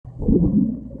Hi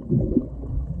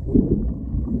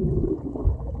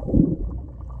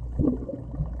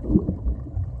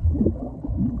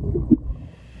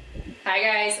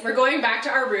guys, we're going back to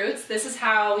our roots. This is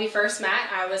how we first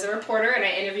met. I was a reporter and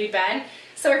I interviewed Ben.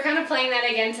 So we're kind of playing that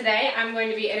again today. I'm going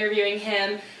to be interviewing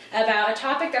him about a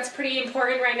topic that's pretty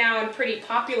important right now and pretty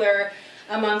popular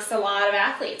amongst a lot of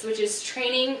athletes, which is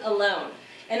training alone.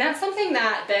 And that's something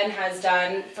that Ben has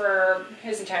done for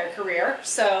his entire career.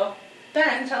 So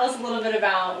Ben, tell us a little bit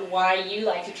about why you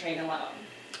like to train alone.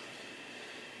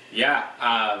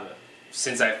 Yeah,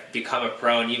 since I've become a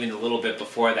pro, and even a little bit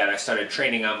before that, I started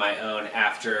training on my own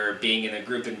after being in a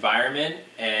group environment.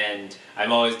 And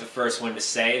I'm always the first one to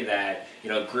say that, you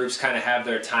know, groups kind of have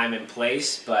their time and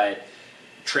place, but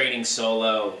training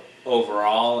solo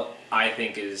overall, I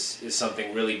think is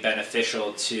something really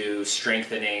beneficial to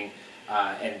strengthening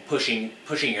and pushing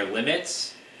your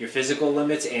limits, your physical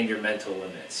limits and your mental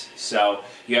limits. So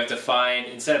you have to find,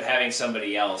 instead of having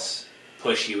somebody else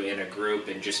push you in a group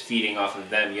and just feeding off of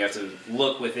them, you have to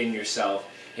look within yourself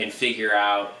and figure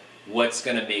out what's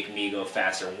going to make me go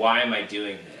faster. Why am I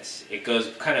doing this? It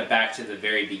goes kind of back to the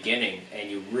very beginning,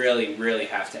 and you really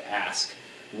have to ask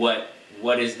what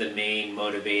is the main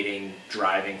motivating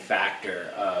driving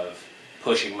factor of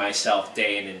pushing myself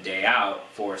day in and day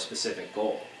out for a specific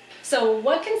goal. So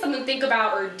what can someone think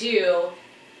about or do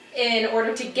in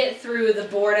order to get through the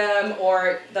boredom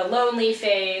or the lonely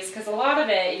phase? Because a lot of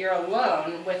it you're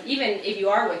alone with, even if you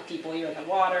are with people, you're in the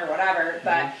water, whatever,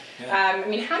 but I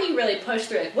mean, how do you really push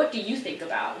through? Like, what do you think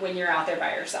about when you're out there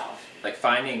by yourself? Like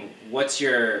finding what's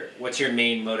your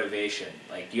main motivation.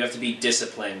 Like, you have to be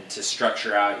disciplined to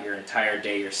structure out your entire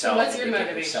day yourself. So what's your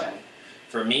motivation?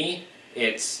 For me,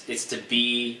 it's to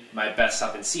be my best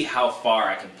self and see how far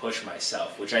I can push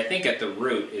myself, which I think at the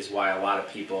root is why a lot of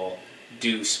people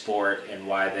do sport and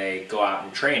why they go out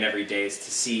and train every day, is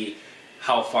to see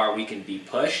how far we can be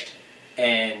pushed.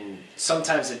 And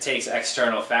sometimes it takes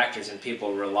external factors and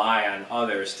people rely on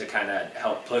others to kind of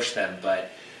help push them, but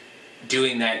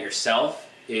doing that yourself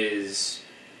is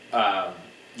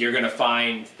you're going to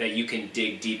find that you can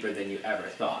dig deeper than you ever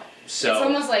thought. So it's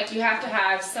almost like you have to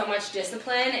have so much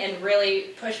discipline and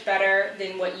really push better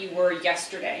than what you were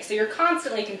yesterday. So you're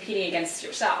constantly competing against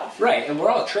yourself. Right, and we're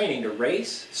all training to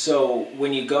race. So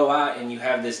when you go out and you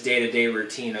have this day-to-day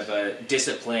routine of a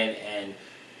discipline and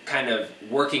kind of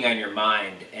working on your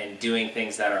mind and doing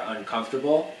things that are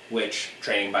uncomfortable, which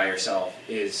training by yourself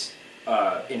is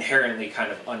inherently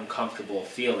kind of uncomfortable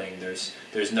feeling. There's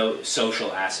no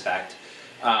social aspect.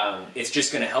 It's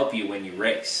just going to help you when you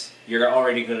race. You're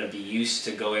already going to be used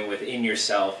to going within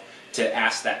yourself to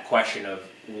ask that question of,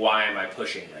 why am I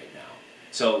pushing right now?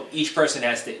 So each person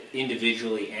has to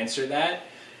individually answer that,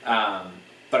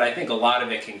 but I think a lot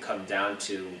of it can come down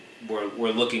to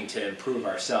we're looking to improve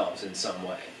ourselves in some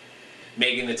way.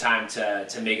 Making the time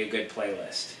to make a good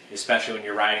playlist, especially when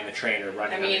you're riding the train or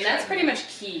running. I mean, that's pretty much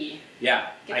key. Yeah.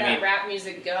 Get that rap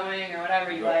music going or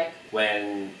whatever you like.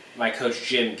 When my coach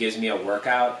Jim gives me a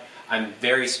workout, I'm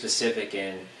very specific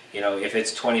in, you know, if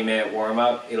it's 20-minute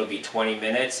warm-up, it'll be 20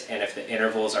 minutes, and if the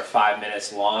intervals are 5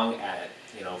 minutes long at,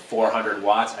 400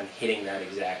 watts, I'm hitting that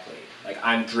exactly. Like,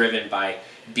 I'm driven by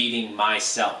beating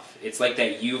myself. It's like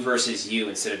that you versus you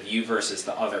instead of you versus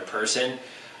the other person.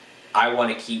 I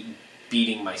want to keep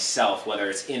beating myself, whether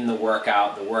it's in the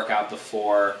workout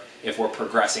before, if we're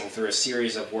progressing through a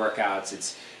series of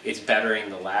workouts, it's bettering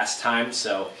the last time.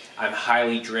 So I'm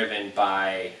highly driven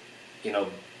by,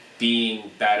 being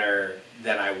better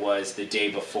than I was the day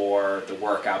before, the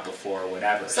workout before,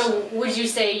 whatever. So would you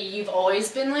say you've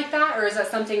always been like that, or is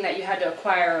that something that you had to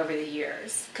acquire over the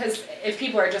years? Because if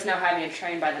people are just now having to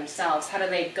train by themselves, how do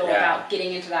they go about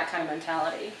getting into that kind of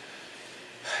mentality?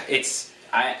 It's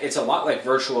a lot like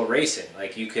virtual racing.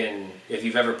 Like, you can, if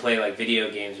you've ever played like video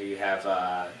games where you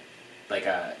have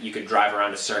you could drive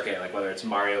around a circuit, like whether it's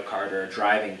Mario Kart or a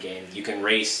driving game, you can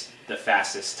race the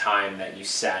fastest time that you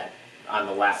set on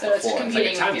the lap before. So it's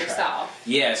competing with yourself.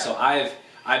 Yeah, so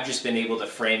I've just been able to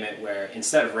frame it where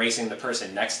instead of racing the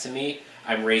person next to me,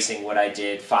 I'm racing what I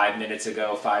did 5 minutes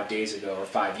ago, 5 days ago, or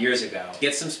 5 years ago.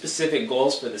 Get some specific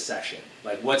goals for the session.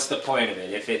 Like, what's the point of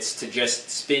it? If it's to just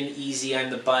spin easy on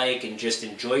the bike and just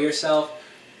enjoy yourself,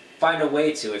 find a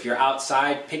way to. If you're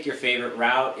outside, pick your favorite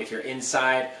route. If you're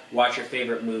inside, watch your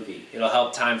favorite movie. It'll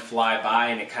help time fly by,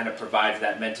 and it kind of provides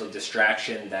that mental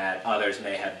distraction that others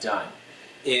may have done.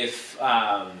 If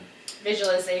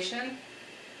visualization?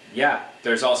 Yeah,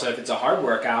 there's also, if it's a hard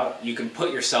workout, you can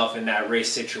put yourself in that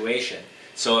race situation.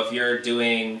 So if you're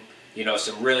doing,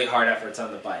 some really hard efforts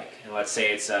on the bike, and let's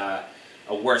say it's a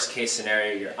worst case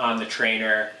scenario, you're on the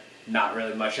trainer, not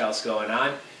really much else going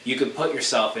on, you could put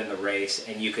yourself in the race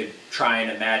and you could try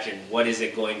and imagine, what is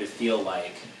it going to feel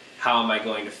like? How am I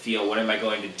going to feel? What am I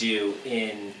going to do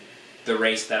in the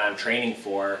race that I'm training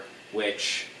for,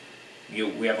 which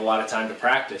we have a lot of time to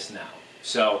practice now.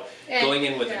 So going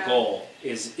in with a goal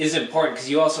is important, because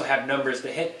you also have numbers to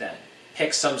hit then.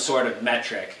 Pick some sort of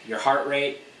metric, your heart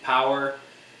rate, power,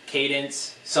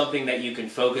 cadence, something that you can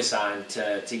focus on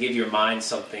to give your mind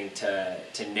something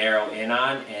to narrow in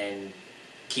on and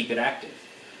keep it active.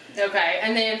 Okay,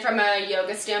 and then from a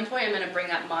yoga standpoint, I'm going to bring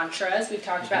up mantras. We've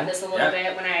talked about this a little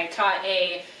bit. When I taught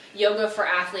a Yoga for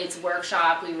Athletes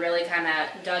workshop, we really kind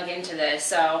of dug into this.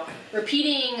 So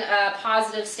repeating a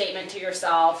positive statement to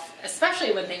yourself,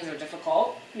 especially when things are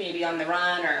difficult, maybe on the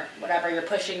run or whatever, you're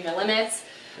pushing your limits,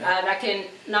 that can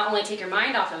not only take your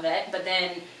mind off of it, but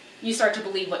then you start to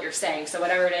believe what you're saying. So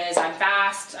whatever it is, I'm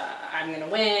fast, I'm going to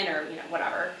win, or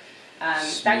whatever.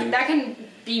 That can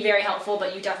be very helpful,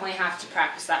 but you definitely have to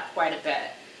practice that quite a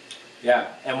bit.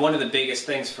 Yeah, and one of the biggest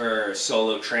things for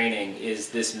solo training is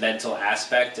this mental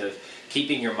aspect of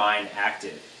keeping your mind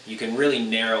active. You can really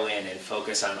narrow in and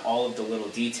focus on all of the little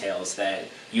details that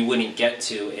you wouldn't get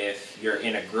to if you're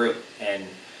in a group. And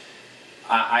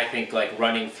I think like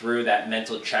running through that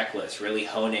mental checklist, really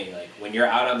honing, like when you're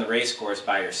out on the race course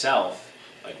by yourself,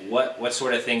 like what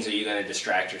sort of things are you going to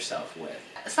distract yourself with?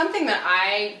 Something that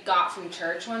I got from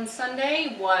church one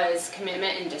Sunday was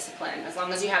commitment and discipline. As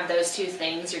long as you have those two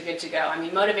things, you're good to go. I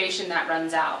mean, motivation, that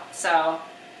runs out. So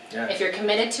if you're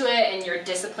committed to it and you're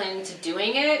disciplined to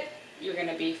doing it, you're going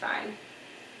to be fine.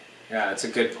 Yeah, that's a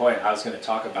good point. I was going to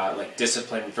talk about like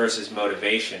discipline versus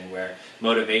motivation, where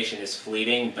motivation is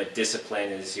fleeting, but discipline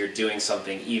is you're doing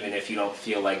something even if you don't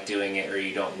feel like doing it or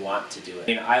you don't want to do it. I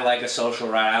mean, I like a social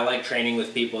ride. I like training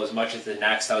with people as much as the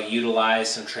next. I'll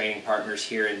utilize some training partners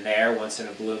here and there once in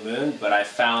a blue moon, but I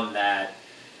found that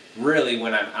really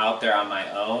when I'm out there on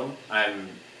my own, I'm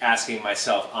asking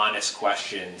myself honest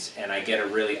questions, and I get a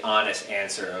really honest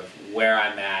answer of where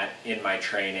I'm at in my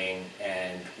training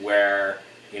and where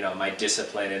my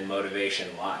discipline and motivation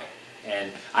lie.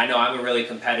 And I know I'm a really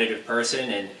competitive person,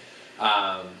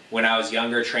 and when I was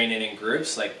younger training in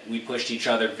groups, like we pushed each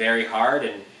other very hard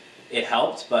and it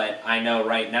helped, but I know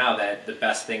right now that the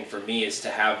best thing for me is to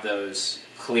have those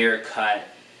clear-cut,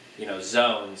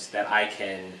 zones that I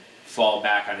can fall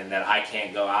back on and that I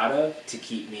can't go out of to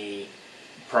keep me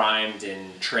primed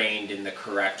and trained in the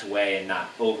correct way and not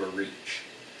overreach.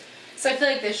 So I feel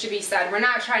like this should be said. We're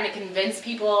not trying to convince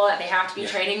people that they have to be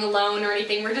training alone or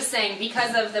anything. We're just saying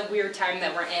because of the weird time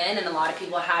that we're in and a lot of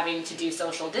people having to do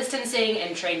social distancing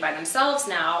and train by themselves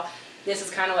now, this is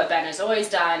kind of what Ben has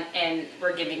always done, and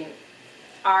we're giving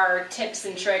our tips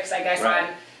and tricks, I guess,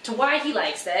 on to why he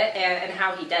likes it and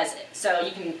how he does it. So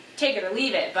you can take it or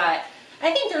leave it, but I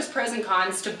think there's pros and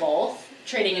cons to both,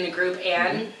 training in a group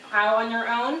and out on your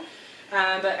own.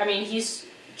 But I mean, he's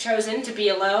chosen to be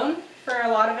alone for a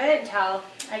lot of it until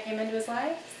I came into his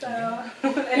life, so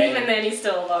and even then he's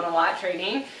still alone a lot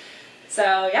training.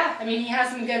 So yeah, I mean, he has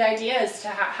some good ideas to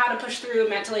how to push through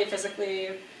mentally, physically.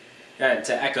 Yeah, and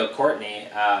to echo Courtney,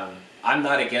 I'm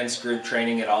not against group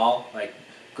training at all. Like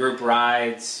group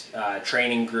rides,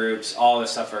 training groups, all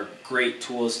this stuff are great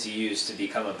tools to use to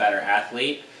become a better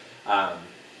athlete.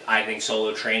 I think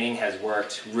solo training has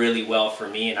worked really well for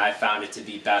me, and I found it to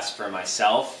be best for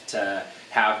myself to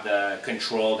have the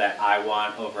control that I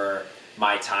want over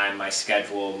my time, my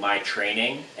schedule, my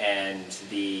training, and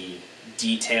the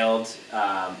detailed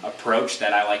approach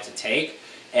that I like to take,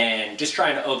 and just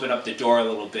trying to open up the door a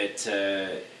little bit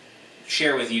to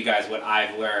share with you guys what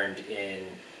I've learned in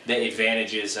the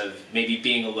advantages of maybe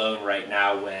being alone right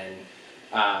now when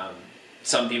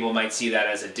some people might see that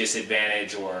as a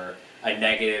disadvantage or a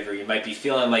negative, or you might be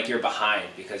feeling like you're behind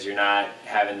because you're not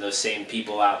having those same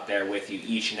people out there with you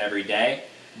each and every day.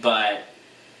 But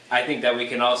I think that we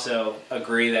can also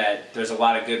agree that there's a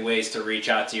lot of good ways to reach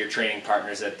out to your training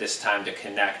partners at this time to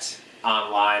connect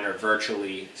online or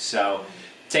virtually. So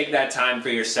take that time for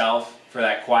yourself, for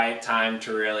that quiet time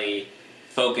to really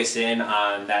focus in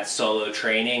on that solo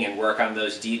training and work on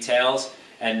those details,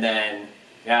 and then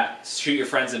shoot your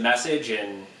friends a message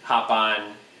and hop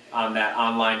on that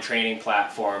online training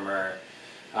platform or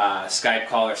Skype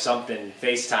call or something,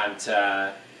 FaceTime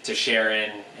to share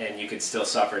in, and you could still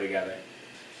suffer together.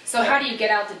 So how do you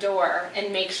get out the door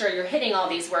and make sure you're hitting all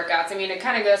these workouts? I mean, it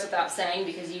kind of goes without saying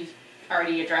because you've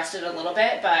already addressed it a little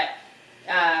bit, but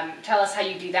tell us how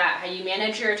you do that, how you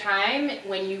manage your time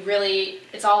when you really,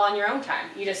 it's all on your own time.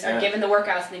 You just are given the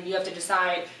workouts and then you have to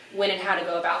decide when and how to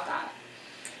go about that.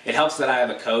 It helps that I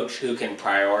have a coach who can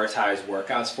prioritize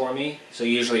workouts for me. So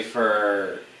usually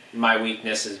for my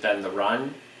weakness has been the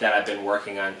run, that I've been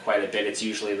working on quite a bit. It's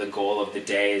usually the goal of the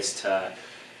day is to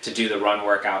do the run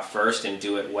workout first and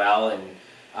do it well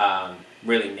and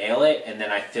really nail it, and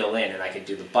then I fill in, and I can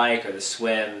do the bike or the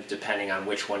swim depending on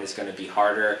which one is going to be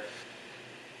harder.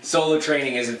 Solo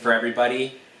training isn't for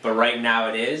everybody, but right now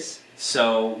it is.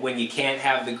 So when you can't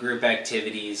have the group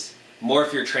activities,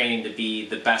 Morph your training to be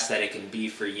the best that it can be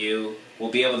for you. We'll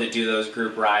be able to do those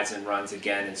group rides and runs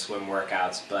again and swim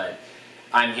workouts, but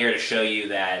I'm here to show you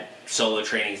that solo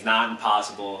training is not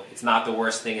impossible. It's not the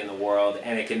worst thing in the world,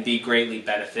 and it can be greatly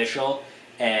beneficial,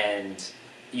 and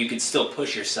you can still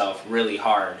push yourself really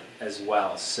hard as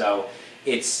well. So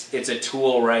it's a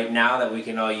tool right now that we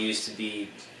can all use to be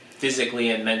physically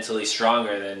and mentally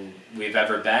stronger than we've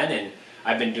ever been, and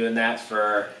I've been doing that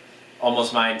for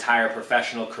almost my entire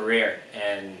professional career,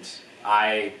 and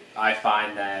I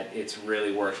find that it's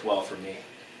really worked well for me.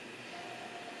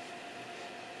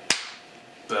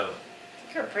 Boom.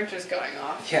 I think our printer's going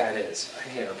off. Yeah, it is. I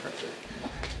hate our printer.